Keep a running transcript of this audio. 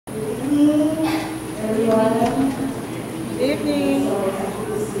evening. So happy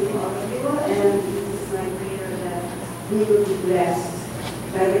to see all of you, and this is my prayer that we will be blessed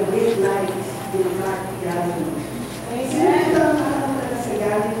by the great light in the dark gathering. Sino ito ang mga sa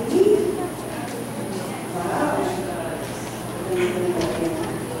Galilee? Wow!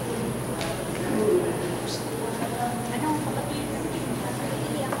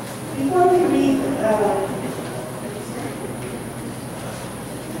 Before we read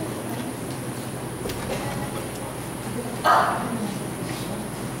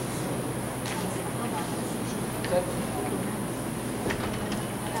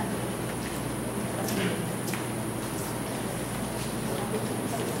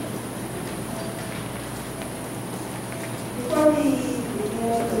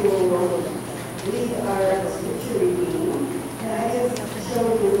our scripture reading, I just show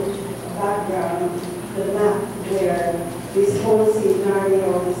you a background, the map where this whole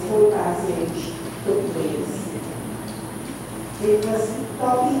scenario, this whole passage took place. It was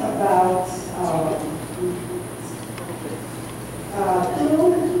talking about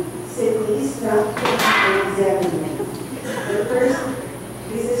two cities, Naphtali and Zebulun. The first,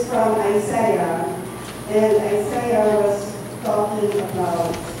 this is from Isaiah, and Isaiah was talking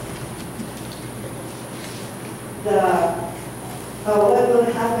about what will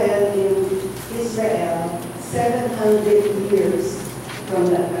happen in Israel 700 years from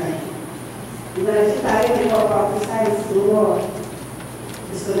that time. Imagine tayo nagpaprophesy siguro.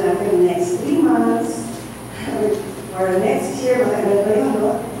 Gusto natin next 3 months or next year, matagal pa yun,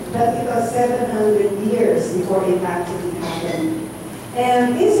 no? But it was 700 years before it actually happened.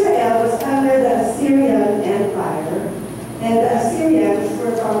 And Israel was under the Assyrian Empire. And the Assyrians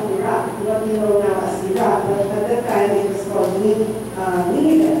were from Iraq, what we know now as Iraq, but at that time it was called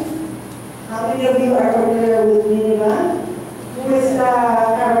Nineveh. How many of you are familiar with Nineveh? Who is the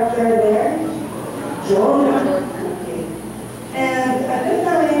character there? Jonah. Okay. And at that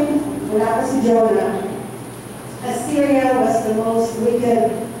time, wala pa si Jonah, Assyria was the most wicked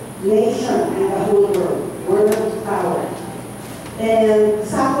nation in the whole world of power. And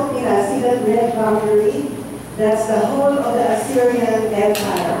sakop nila, see that red boundary? That's the whole of the Assyrian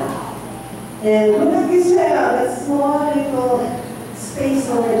Empire. And look at Israel, that small little space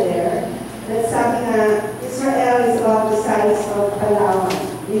over there. That's sabi na Israel is about the size of Palawan,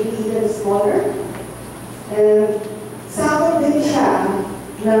 maybe even smaller. And sakop din siya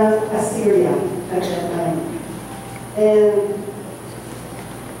na Assyria at that time. And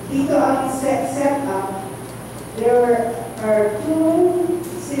dito ang set up, there are two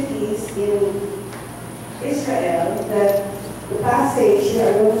cities in Israel that the passage you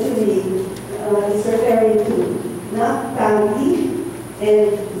are going to read is referring to Naphtali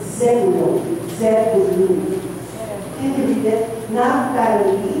and Zebulun. Can you read it?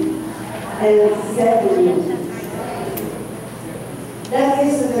 Naphtali and Zebulun. That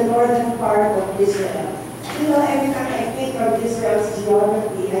is in the northern part of Israel. You know, every time I think of Israel's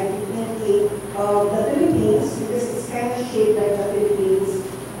geography, I'm thinking of the Philippines because it's kind of shaped like the Philippines,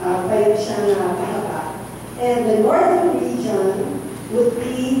 kaya siya na mahaba. And the northern region would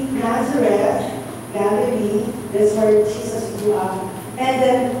be Nazareth, Galilee, that's where Jesus grew up. And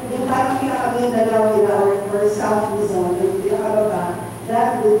then, yung parang pinaka-Mindanao or South Luzon, yung pinaka-baba,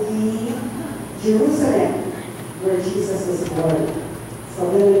 that would be Jerusalem, where Jesus was born.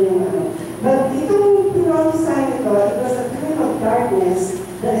 So, ganun yung ano. But itong prophesy ito, it was a time of darkness.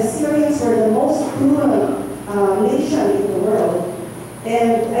 The Assyrians were the most cruel nation in the world.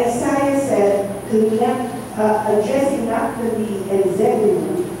 And Isaiah said, addressing Naphtali and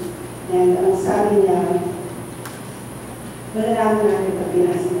Zebulun, and ang sabi niya, malalaman natin pag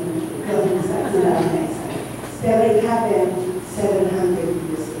binasa natin ito, pero it happened 700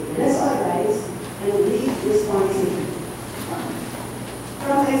 years ago. That's all, guys, and read responsibly.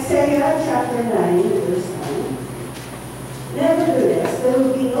 From Isaiah chapter 9, verse 1, nevertheless, there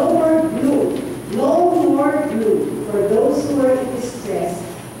will be no more gloom for those who were in distress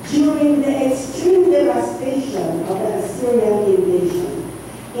during the extreme devastation of the Assyrian invasion.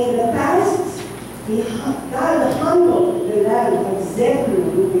 In the past, God humbled the land of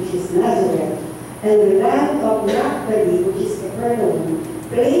Zebulun, which is Nazareth, and the land of Naphtali, which is Capernaum,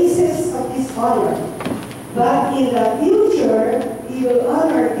 places of dishonor. But in the future, He will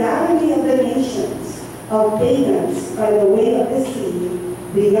honor Galilee of the nations, of pagans, by the way of the sea,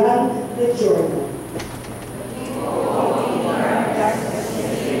 beyond the Jordan.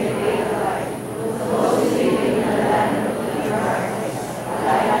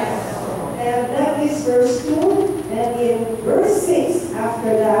 Verse 2, and in verse 6,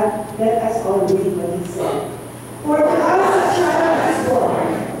 after that, let us all read what he said. For to us a child is born,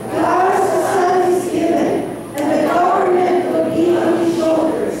 to us a son is given, and the government will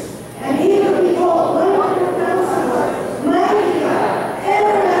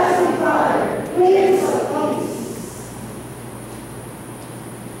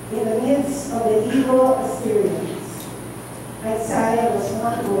in the midst of the evil Assyrians. Isaiah was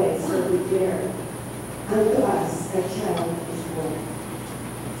one voice that declared, unto us a child is born.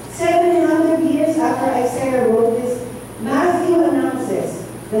 700 years after Isaiah wrote this, Matthew announces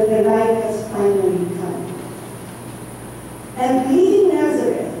that the light has finally come. And leaving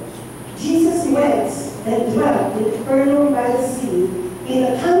Nazareth, Jesus went and dwelt in Capernaum by the sea, in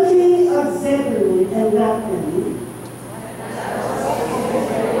the country of Zebulun and Naphtali,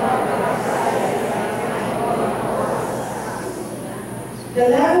 the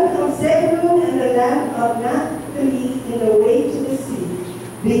land of Zebulun and the land of Naphtali in the way to the sea,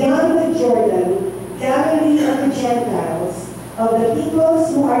 beyond the Jordan, Galilee of the Gentiles, of the peoples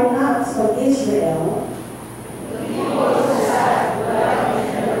who are not of Israel,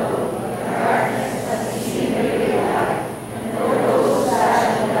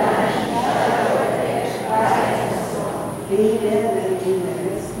 Amen and amen.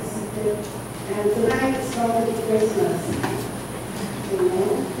 Let's be seated. And tonight is going to be Christmas.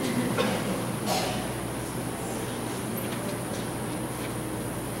 Amen.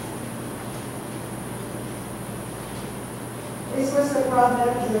 This was the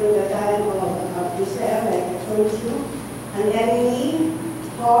problem during the time of Israel, like I told you. An enemy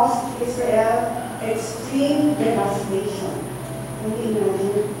caused Israel extreme devastation. Can you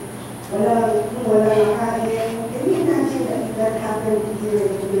imagine? Walang kain. Can you imagine that happened here in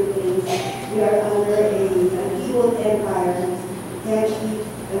the Philippines? We are under an evil empire.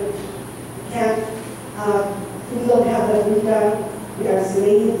 We don't have the freedom. We are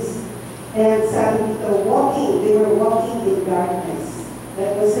slaves. And suddenly they were walking in darkness.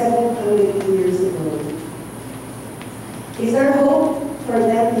 That was 700 years ago. Is there hope for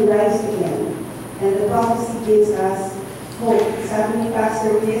them to rise again? And the prophecy gives us hope. Sabi ni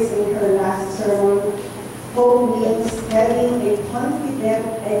Pastor Chris in her last sermon, hope means having a confident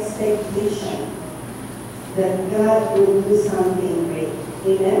expectation that God will do something great.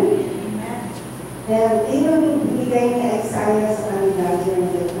 Amen? Amen. And even bigay ni Isaiah sa kanila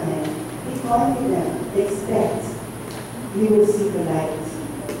during the time, be confident, expect, you will see the light.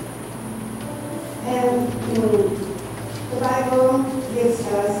 And the Bible gives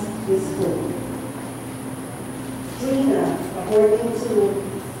us this hope. Jonah, according to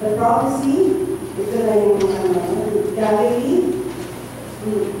the prophecy, ito na yung Galilee,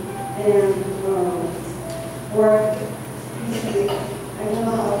 and or I don't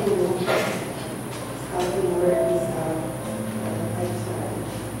know how to word this out.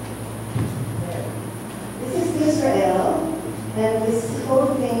 This is Israel, and this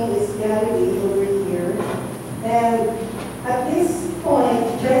whole thing is Galilee over here. And at this point,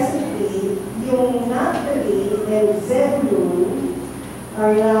 presently, yung Naphtali and Zebulun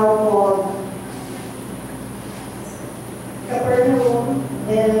are now called Capernaum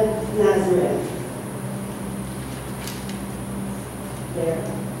and Nazareth. There.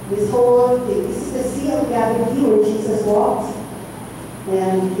 This whole thing, this is the Sea of Galilee where Jesus walked.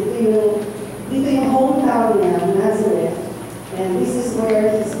 And ito yung hometown niya, Nazareth. And this is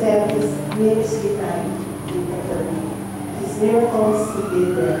where he spent his ministry time in Capernaum. His miracles he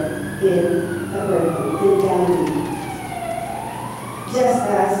did there in Capernaum, in Galilee. Just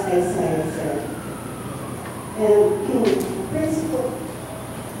as Isaiah said. And principle.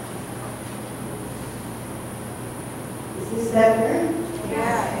 Is this better?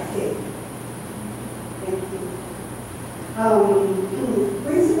 Yeah. Okay. Thank you.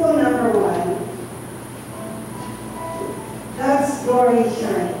 Principle number 1. God's glory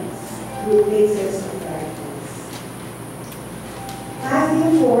shines through places of darkness.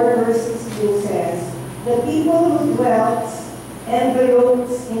 Matthew 4 verse 16 says, the people who dwelt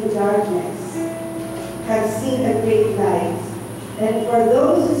enveloped in darkness have seen a great light, and for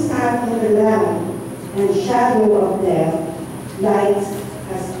those who stand in the land and shadow of death, light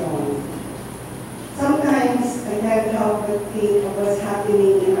has dawned. Sometimes I can't help but think of what's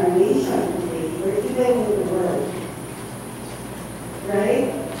happening in our nation today, or even in the world. Right?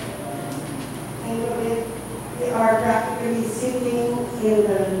 Think of it. They are practically sitting in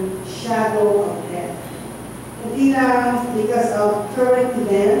the shadow of death. Hindi lang because of current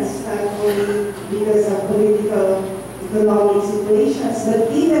events, not only because of political, economic situations, but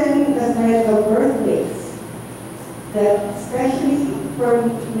even the threat of earthquakes. That especially for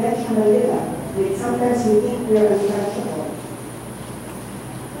Metro Manila, like sometimes we think we're untouchable.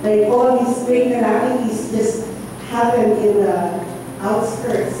 Like all these great calamities just happen in the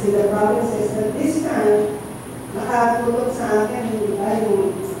outskirts, in the provinces, but this time, nakatulog sa akin, hindi ba,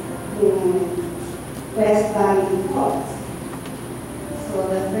 yung West Valley Fault. So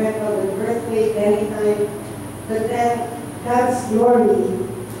the threat of an earthquake anytime, but then God's glory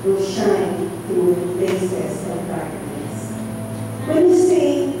will shine through places of darkness. When you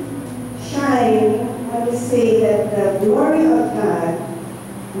say shine, when you say that the glory of God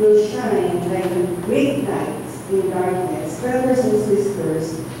will shine like a great light in darkness, brothers and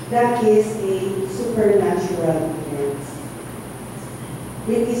sisters, that is a supernatural event.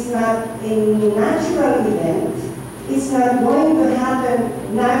 It is not a natural event. It's not going to happen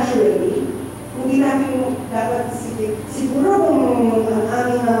naturally. Hindi natin dapat isipin. Siguro kung ang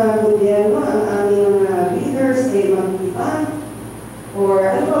aming mga gobyerno, ang aming mga leaders ay mag-iba, or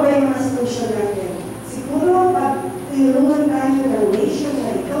ano pa ba yung mga solution natin? Siguro pag tinulungan tayo ng nation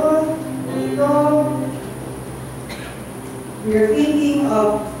na ito, we are thinking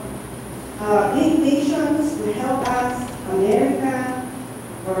of big nations to help us, America,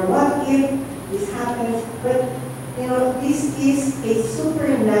 or what if this happens? But you know, this is a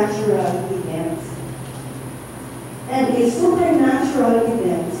supernatural event. And a supernatural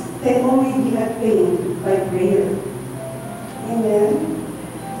event can only be attained by prayer. Amen?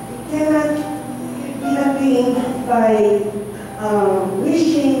 It cannot be attained by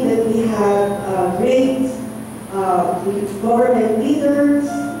wishing that we have great government leaders,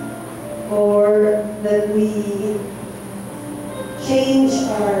 or that we change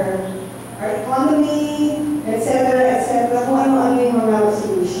our economy, etc., kung ano-ano yung mga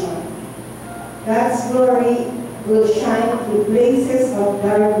solution. God's glory will shine through places of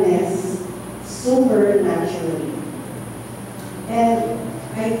darkness supernaturally. And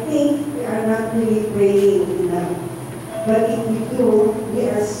I think we are not really praying enough. But if we do,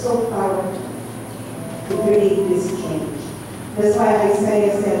 we are so powerful to create this change. That's why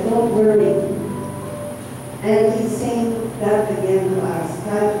Isaiah said, don't worry. And he's saying that again to us.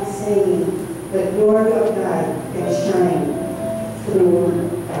 God is saying the glory of God can shine through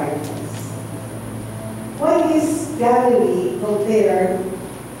darkness. What is Galilee compared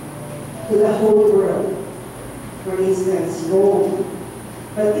to the whole world? For instance, Rome.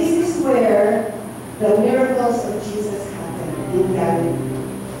 But this is where the miracles of Jesus happened, in Galilee.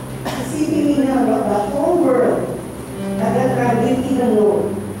 Isipin niyo, the whole world, at that time, didn't even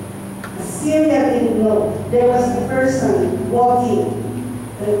know. Assyria didn't know. There was a person walking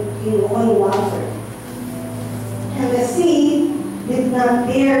on water. And the sea did not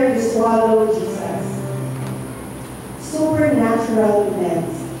dare to swallow Jesus. Supernatural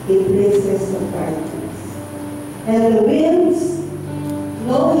events in places of darkness. And the winds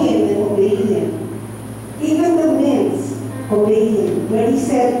know him and obey him. Even the winds obey him. When he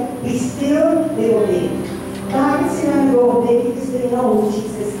said, be still, they obey. Bakit sila nag-obey? Because they know who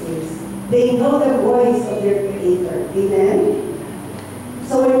Jesus is. They know the voice of their Creator. Amen?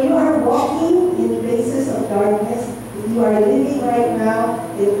 So when you are walking in places of darkness, if you are living right now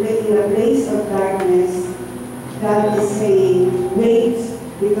in a place of darkness, God is saying, wait,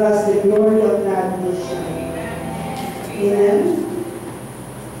 because the glory of God will shine. Amen?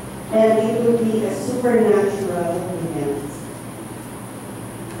 And it will be a supernatural event.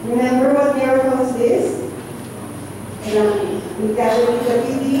 Remember what miracles is? We gathered the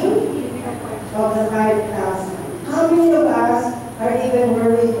video of the 5,000. How many of us are even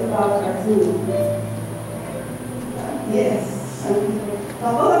worried about our food? Yes, some people.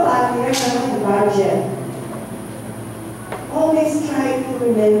 Kapag bakit the budget, always try to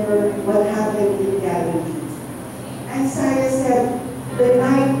remember what happened in Galilee. Isaiah said, the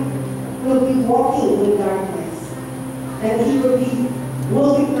night will be walking in darkness, and he will be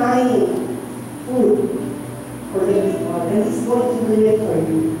multiplying food for the people, and he's going to do it for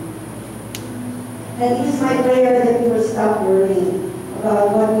you. And it is my prayer that you will stop worrying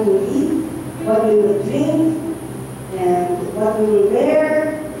about what we will eat, what we will drink, and what we will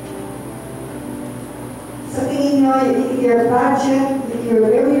wear. Sa tingin nyo, if your budget, if you're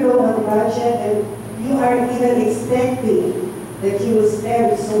very low on budget, and you are even expecting that you will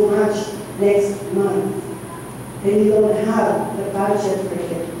spend so much next month, then you don't have the budget for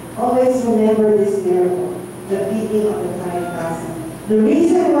it. Always remember this miracle, the feeding of the 5,000. The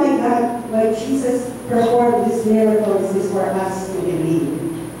reason why Jesus performed these miracles is for us to believe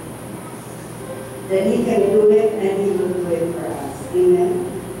that He can do it and He will do it for us.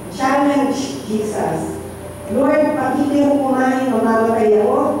 Amen? Challenge Jesus. Lord, pag hindi mo kumain, mamamatay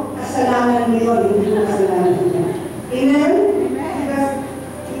ako, kasalanan mo yun, hindi mo kasalanan niya. Amen? Because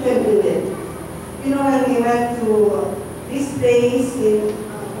He can do it. You know, when we went to this place in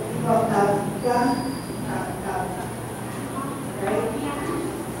Africa, right?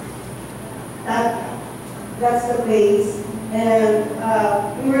 That's the place. And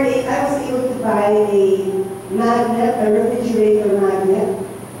I was able to buy a magnet, a refrigerator magnet,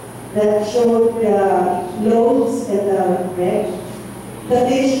 that showed the loaves and the bread. the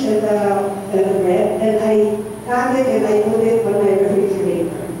fish and the bread, and I cut it and I put it on my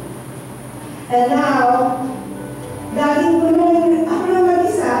refrigerator. And now, laging puno yung, ako lang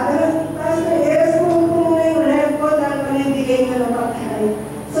mag-isa, pero Pastor Eres, puno na yung ref ko, dahil panibigay ko ng pagkain.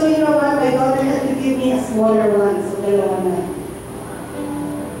 So you know what, my daughter had to give me a smaller one, so dalawa na.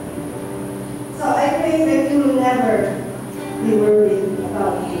 So I pray that you will never be worried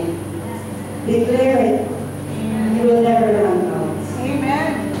about him. Declare it. You will never run out. Amen.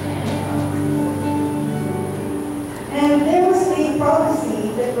 And there was a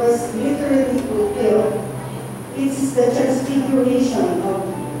prophecy that was literally fulfilled. It's the transfiguration of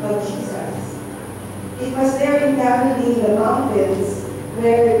Jesus. It was there in Galilee, the mountains,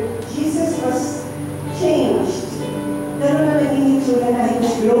 where Jesus was changed. Pero na naging itsura na he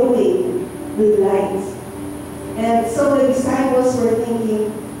was glowing with light. And so the disciples were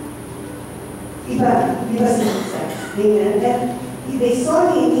thinking, iba si Jesus. Amen. And they saw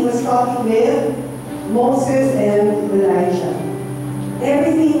him, he was talking with Moses and Elijah.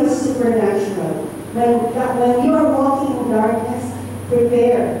 Everything was supernatural. When you are walking in darkness,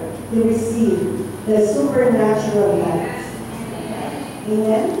 prepare to receive the supernatural light.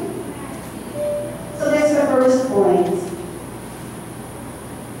 Amen? So that's the first point.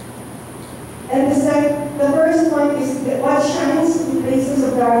 And the first point is that what shines in places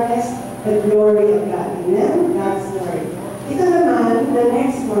of darkness? The glory of God. Amen? God's glory. Ito naman, the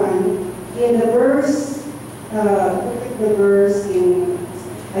next one, in the verse, look at the verse in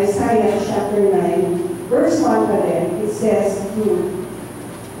Isaiah chapter 9, verse 1 pa rin, it says,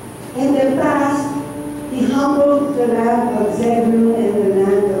 in the past, he humbled the land of Zebulun and the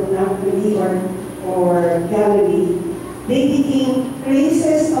land of Naphtali or Galilee. They became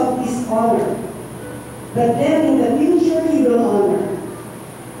places of dishonor. But then in the future, he will honor.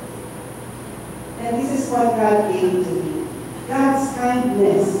 And this is what God gave to me. God's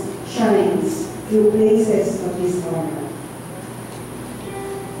kindness shines through places of dishonor.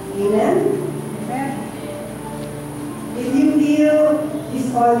 Amen? Amen. If you feel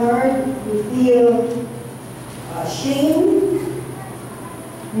dishonored, you feel shame,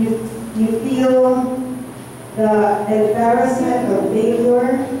 you feel the embarrassment of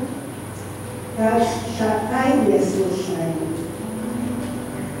failure, God's kindness will shine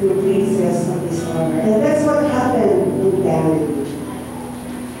through places of dishonor. And that's what happened in Galilee.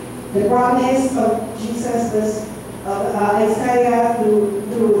 The promise of Jesus was Isaiah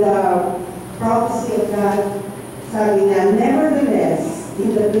through the prophecy of God, sabi niya, nevertheless,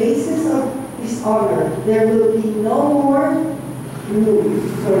 in the places of dishonor, there will be no more room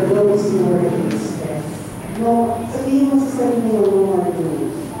for those who are in distress. No, sabihin mo sa sarili mo, no more room.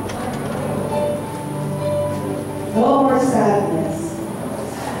 No more sadness.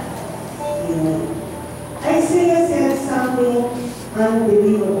 Amen. Isaiah said something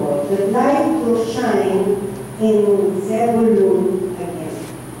unbelievable. The light will shine in Zebulun again.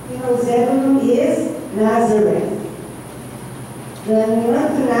 You know, Zebulun is Nazareth. When we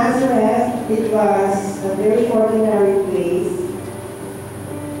went to Nazareth, it was a very ordinary place.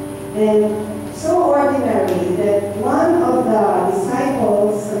 And so ordinary that one of the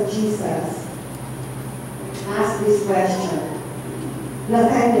disciples of Jesus asked this question.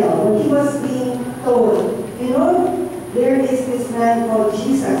 Nathaniel, when he was being told, you know, there is this man called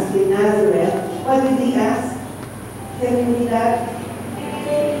Jesus in Nazareth, what did he ask? Can you read that?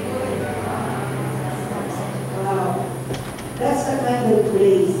 Wow. That's the kind of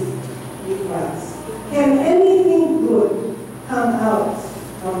place it was. Can anything good come out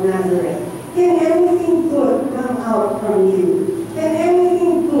of Nazareth? Can anything good come out from you? Can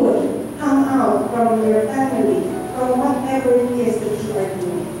anything good come out from your family, from whatever it is that you are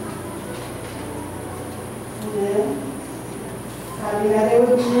doing? Amen? Sabi na, there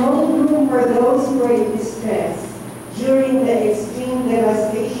would be no room for those who are in distress during the extreme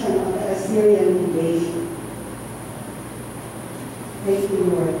devastation of the Assyrian invasion. Thank you,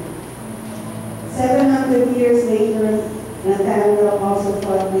 Lord. 700 years later, Nathanael also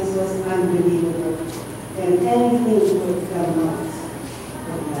thought this was unbelievable, and anything would come out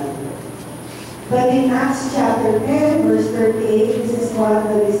from that. But in Acts chapter 10, verse 38, this is what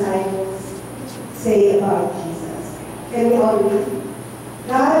the disciples say about Jesus. Can we all read?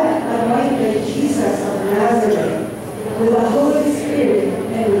 God anointed Jesus of Nazareth with the Holy Spirit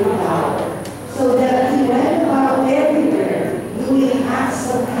and with power, so that he went about everywhere doing acts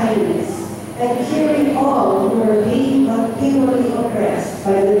of kindness and curing all who were being continually oppressed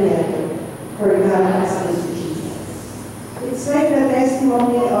by the devil, for God was with Jesus. It's like the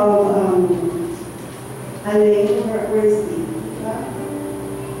testimony of where is he?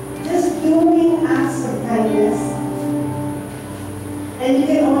 And you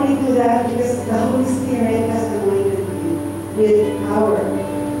can only do that because the Holy Spirit has anointed you with power.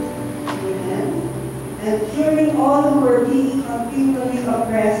 Amen. And curing all who were being continually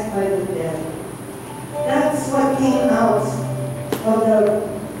oppressed by the devil. That's what came out of the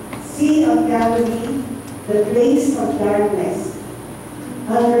Sea of Galilee, the place of darkness,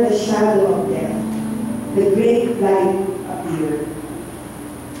 under the shadow of death. The great light appeared.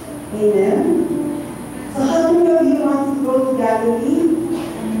 Amen. So how many of you want to go to Galilee?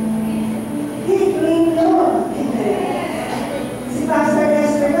 Hey, bring Lord. Amen. Si Pastor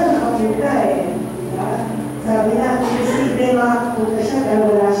Esther na nakapunta eh. Diba? Sabi na, kasi hindi makapunta siya dahil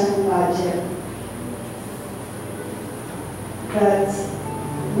wala siyang budget. But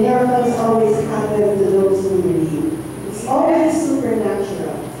miracles always happen to those who believe. It's always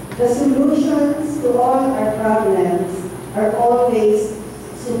supernatural. The solutions to all our problems are always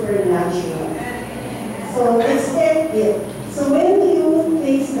supernatural. So expect it. So when you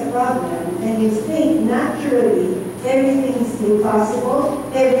face the problem and you think naturally everything is impossible,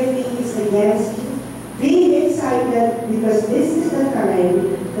 everything is against you, be excited because this is the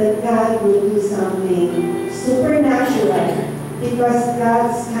time that God will do something supernatural because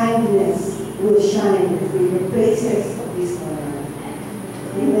God's kindness will shine through the places of this world.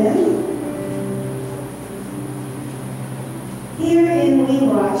 Amen? Here in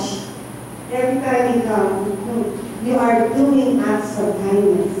WeWatch, every time you come, you are doing acts of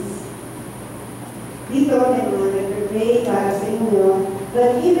kindness. Dito, nag-pray para sa inyo,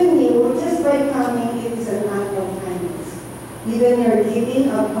 but even you, just by coming, it is an act of kindness. Even your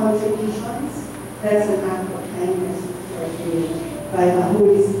giving of contributions, that's an act of kindness for you by the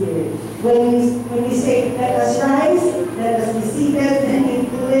Holy Spirit. When we say, let us rise, let us be seated, and you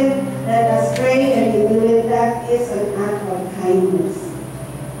do it, let us pray, and you do it, that is an act of kindness.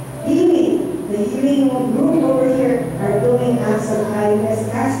 Healing. The healing group over here are doing acts of kindness,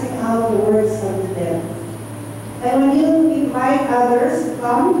 casting out the works of the devil. And when you invite others to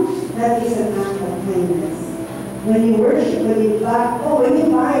come, that is an act of kindness. When you worship, when you buy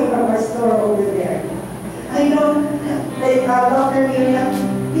from our store over there. I know, like Dr. Miriam,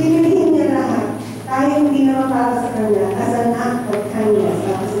 pipiliin niya lahat. Tayo hindi naman para sa kanya as an act of kindness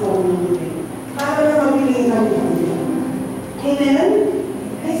tapos pamimili. Para na pamiliin kami. Amen?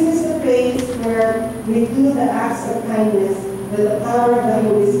 This is the place where we do the acts of kindness with the power of the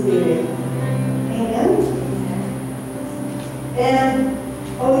Holy Spirit. Amen? And,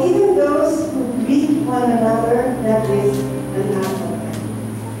 even those who greet one another, that is an act of kindness.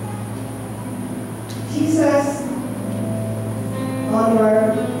 Jesus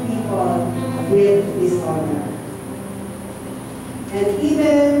honored people with dishonor. And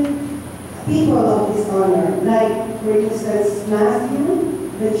even people of dishonor, like, for instance, Matthew,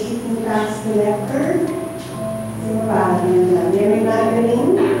 the cheating tax collector, Mary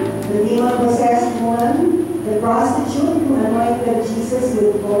Magdalene, the demon-possessed woman, the prostitute who anointed Jesus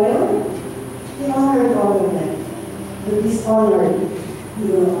with oil. He honored all of them. The dishonored, he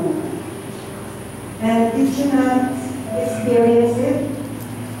will honor. And did you not experience it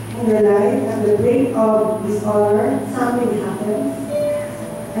in your life? At the brink of dishonor, something happens.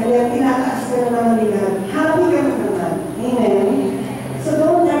 And then tinataas ka naman ni God. Happy ka naman. Amen? So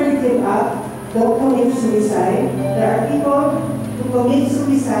don't ever give up. Don't commit suicide. There are people who commit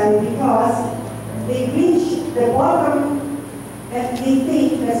suicide because they reach the bottom and they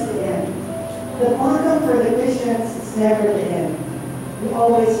think that's the end. The bottom for the Christians is never the end. We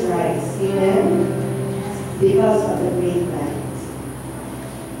always rise. Amen? Because of the great light.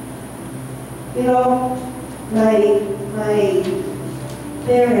 You know, my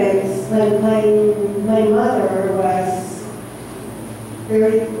parents, my mother was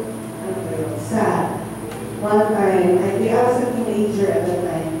very sad. One time, I was a teenager at the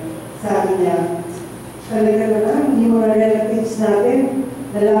time. Sabi niya, talaga naman, yung mga relatives natin,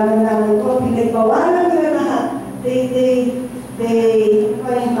 nalaman ko, pinagbawalan nila lahat. They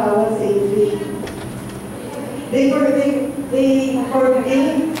find power sa English. They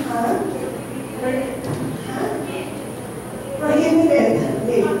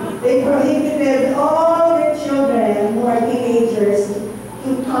prohibited all their children who are teenagers to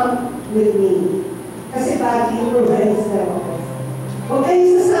come with me. Kasi bad influence na ako. Huwag kayo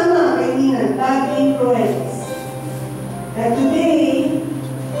sasama, kaibigan, bad influence. And today,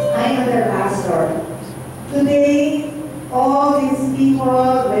 I am their pastor. Today, all these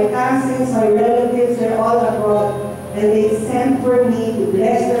people, my cousins, my relatives, they're all abroad. And they send for me to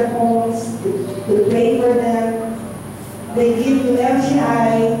bless their homes, to pray for them. They give to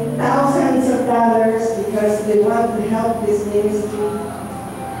FGI thousands of dollars because they want to help this ministry.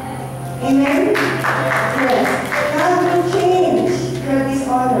 Amen? Yes. God will change your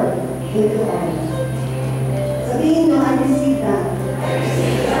into our life. Sabihin nyo, I receive that.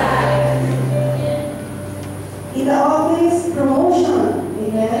 In the office, promotion,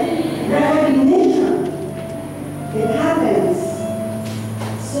 amen, recognition, it happens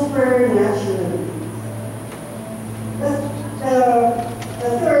supernaturally. The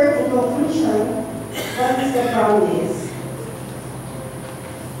third, in conclusion, what is the promise?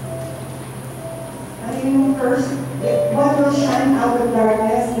 First, what will shine out of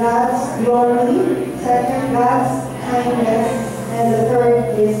darkness? God's glory. Second, God's kindness. And the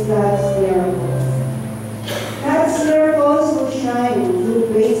third is God's miracles. God's miracles will shine through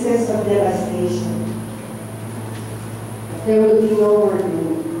places of devastation. There will be no more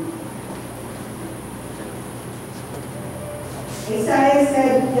gloom. Isaiah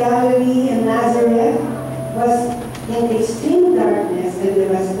said Galilee and Nazareth was in extreme darkness and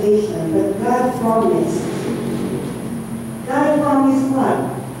devastation, but God promised what?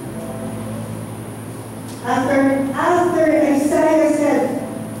 After Isaiah said,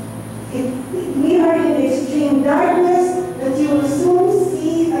 we are in extreme darkness, but you will soon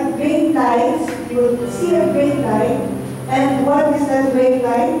see a great light. You will see a great light. And what is that great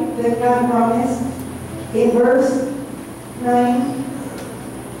light that God promised? In verse 9,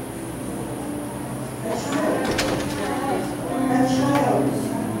 a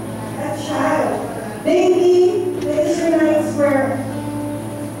child. Maybe the Israelites were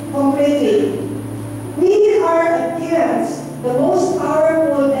complaining. We are against the most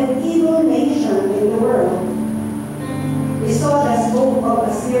powerful and evil nation in the world. We saw the smoke of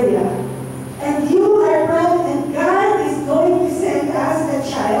Assyria. And you are proud, and God is going to send us a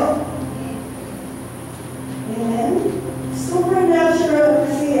child. Amen? Supernatural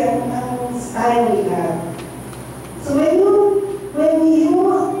kasi ang style ni God. So when you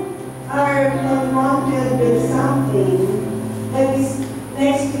are confronted with something that is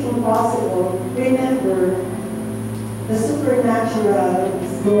next to impossible, remember the supernatural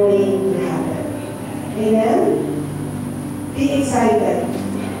is going to happen. Amen? Be excited.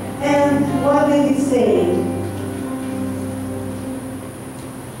 And what did it say?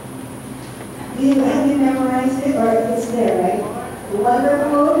 Have you memorized it, or it's there, right?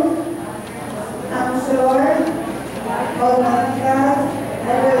 Wonderful, Counselor, Almighty God,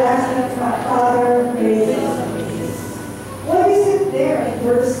 everlasting Father, praise. What is it there in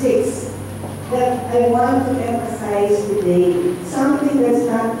verse 6 that I want to emphasize today? Something that's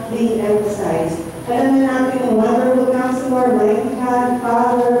not being emphasized. Alam na natin ang wonderful Counselor, Mighty God,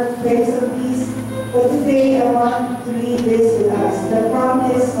 Father, Prince of Peace. But today I want to read this with us, the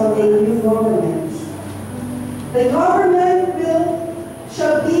promise of a new government. The government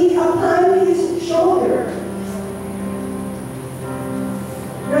shall be upon his shoulder.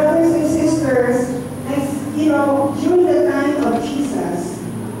 Brothers and sisters, during the time of Jesus,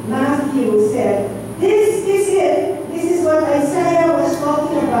 Matthew said, this is it. This is what Isaiah was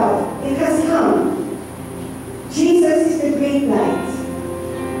talking about. It has come. Jesus is the great light.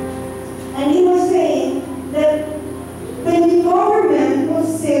 And he was saying that the new government will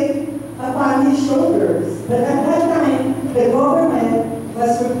sit upon his shoulders. But at that time, the government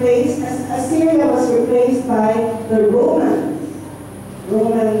was replaced, Assyria was replaced by the Roman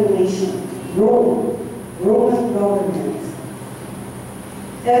nation, Roman government.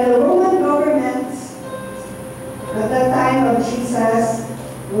 And the Roman government at the time of Jesus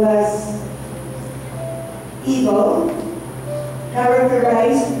was evil,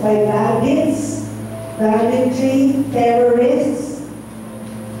 characterized by bandits, banditry, terrorists.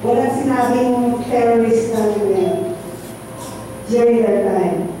 Walang sinabing terrorists natin during that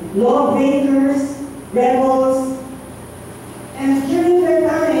time. Lawbreakers, rebels. And during that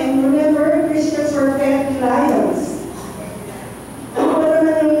time, remember, Christians were fed lions. Ano ba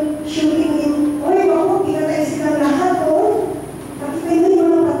naman yung shooting in, oy, bako, pinatay silang lahat, oh. Nakita nyo yung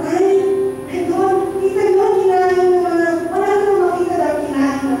mga patay. Kita nyo, kinain ng mga, wala naman makita dahil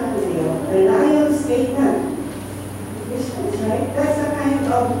kinain ng mga video. The lions ate them. Christians, right? That's the kind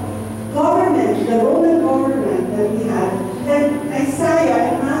of government, the Roman government that we had. And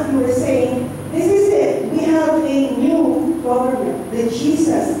Isaiah and Matthew were saying, this is it. We have a new government, the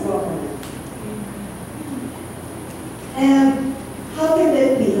Jesus government. And how can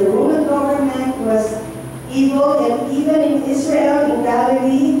that be? The Roman government was evil, and even in Israel, in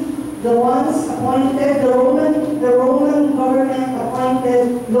Galilee, the ones appointed, the Roman government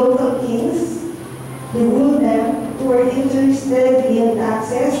appointed local kings to rule them, who were interested in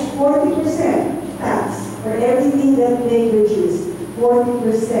taxes, 40% tax for everything that they produced.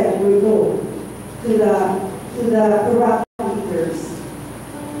 40% will go to the corrupt leaders.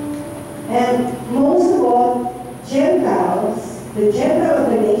 And most of all, Gentiles, the general of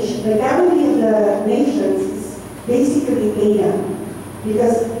the nation, the Galilee of the nations is basically Canaan.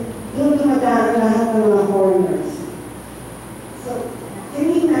 Because doon dumadaan lahat ng mga foreigners. So, can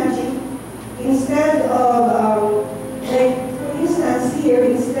you imagine? Instead of, like, for instance here,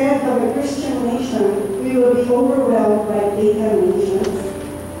 instead of a Christian nation, we will be overwhelmed by pagan nations,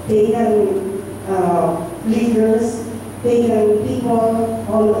 pagan leaders, pagan people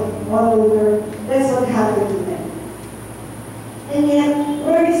all over. That's what happened to them. And yet,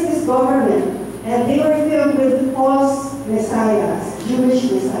 where is this government? And they were filled with false messiahs, Jewish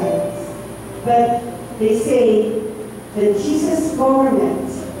messiahs. But they say that Jesus' government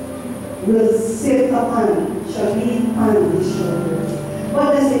will sit upon, shall be upon his shoulders.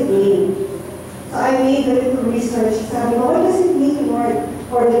 What does it mean? So I made a little research. Sabi ko, what does it mean, Lord,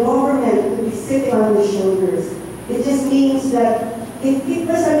 for the government to be sitting on his shoulders? It just means that it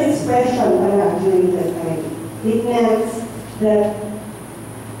was an expression during that time. It meant that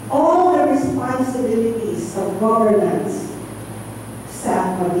all the responsibilities of governance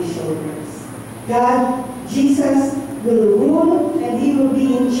sat on his shoulders. God, Jesus, will rule and he will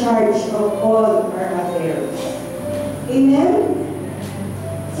be in charge of all of our affairs. Amen?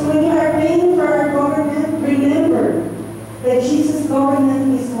 So when you are praying for our government, remember that Jesus'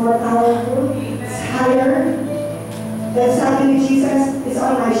 government is more powerful, it's higher. That something with Jesus is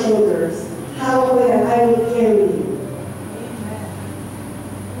on my shoulders. Hallelujah, I will carry you.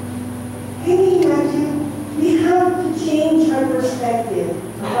 Can you imagine? We have to change our perspective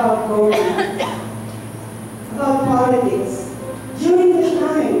about government, about politics. During the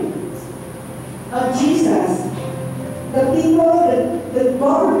time of Jesus, the people, the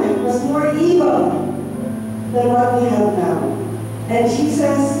government was more evil than what we have now. And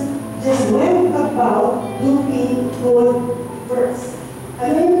Jesus just went about doing good works.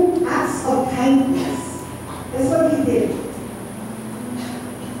 I mean, acts of kindness. That's what he did.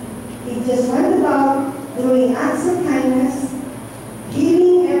 He just went about doing acts of kindness,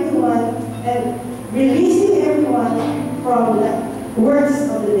 healing everyone, and releasing everyone from the works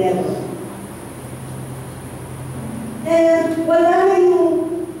of the devil. And wala na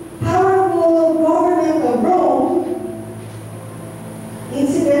yung powerful government of Rome,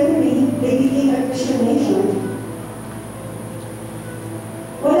 incidentally, they became a Christian nation.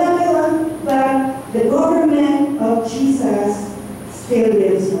 Wala na yun, but the government of Jesus still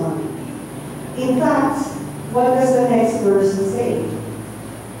lives on. In fact, what does the next verse say?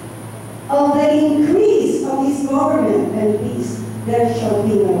 Of the increase of his government and peace, there shall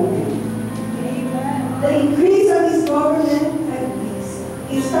be no end. The increase of his government and peace.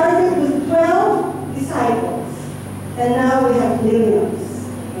 It started with 12 disciples, and now we have millions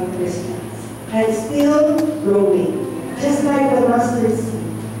of Christians, and still growing. Just like the mustard seed.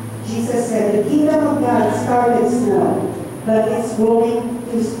 Jesus said, the kingdom of God started small, but it's going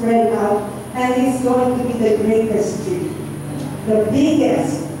to spread out, and it's going to be the greatest tree, the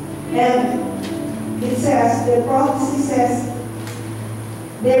biggest. And it says, the prophecy says,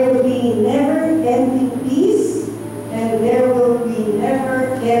 there will be never-ending peace, and there will be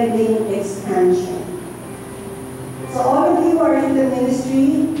never-ending expansion. So all of you are in the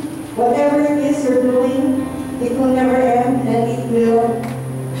ministry, whatever it is you're doing, it will never end, and it will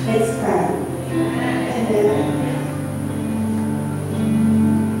expand. Amen.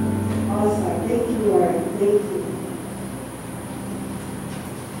 Awesome. Thank you, Lord. Thank you.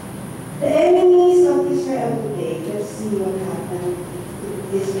 The enemies of Israel today, let's see what happened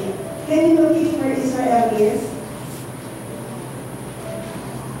to Israel. Can you locate where Israel is?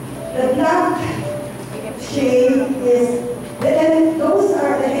 The black shade is, those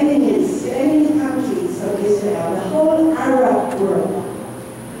are the enemies, the enemy countries of Israel, the whole Arab world.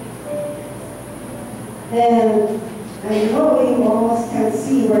 And I know you almost can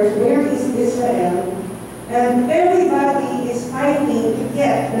see where is Israel. And everybody is fighting to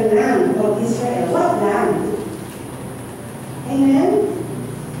get the land of Israel. What land? Amen?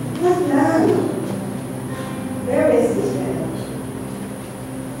 What land? Where is Israel?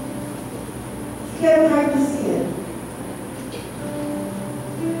 It's very hard to see it.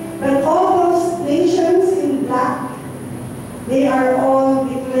 But all those nations in black, they are all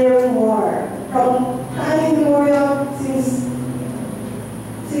declaring war. From time immemorial, since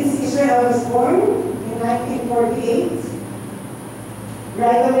Israel was born, 1948.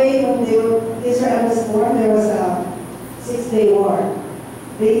 Right away when Israel was born, there was a 6-day war.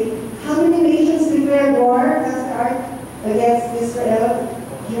 How many nations declared war, Pastor Art, against Israel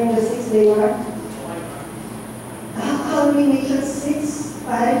during the 6-day war? How many nations? 6?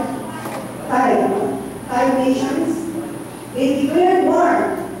 5? 5 nations. They declared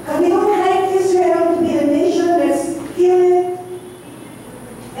war. And we don't like Israel to be a nation that's killing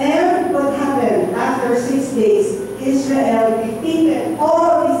defeated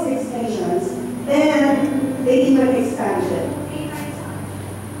all these 6 nations, and they even expanded.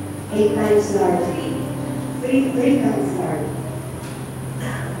 8 times larger. Three times larger.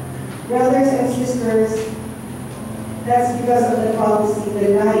 Brothers and sisters, that's because of the prophecy.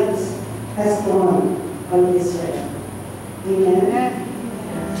 The night has gone on Israel. Amen?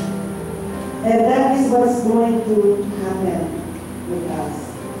 And that is what's going to happen with us.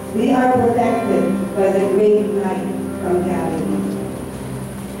 We are protected by the great light from Galilee.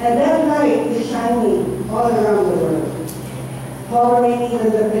 And that light is shining all around the world, covering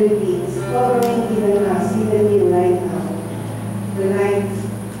even the Philippines, covering even us, even you right now. The light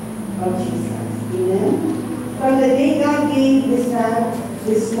of Jesus. Amen? From the day God gave this land,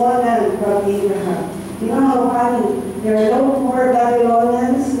 this small land from Abraham, you know how funny? There are no more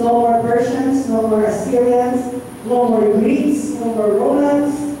Babylonians, no more Persians, no more Assyrians, no more Greeks, no more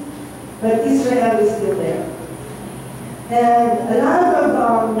Romans, but Israel is still there. And a lot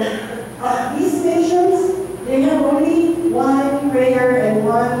of these nations, they have only one prayer and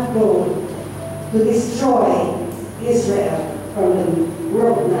one goal: to destroy Israel from the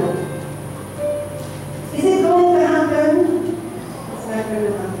world now. Is it going to happen? It's not going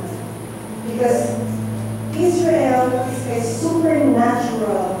to happen. Because Israel is a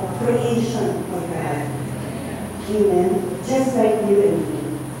supernatural creation of God. Amen. Just like you and me.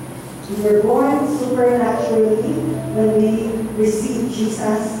 We were born supernaturally. When we received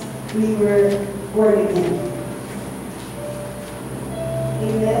Jesus, we were born again.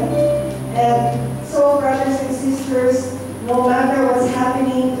 Amen. And so, brothers and sisters, no matter what's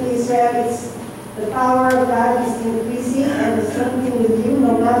happening to Israel, the power of God is increasing, and it's something with you,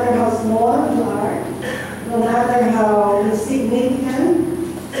 no matter how small you are, no matter how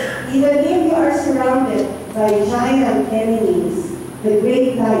insignificant, even if you are surrounded by giant enemies, the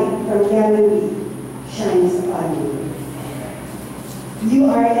great light from Galilee shines upon you. You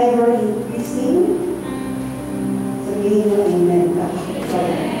are ever increasing. Sabihin mo amen.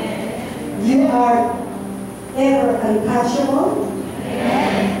 You are ever untouchable.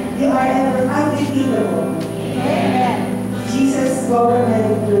 You are ever undefeatable. Jesus'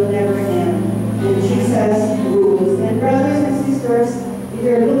 government will never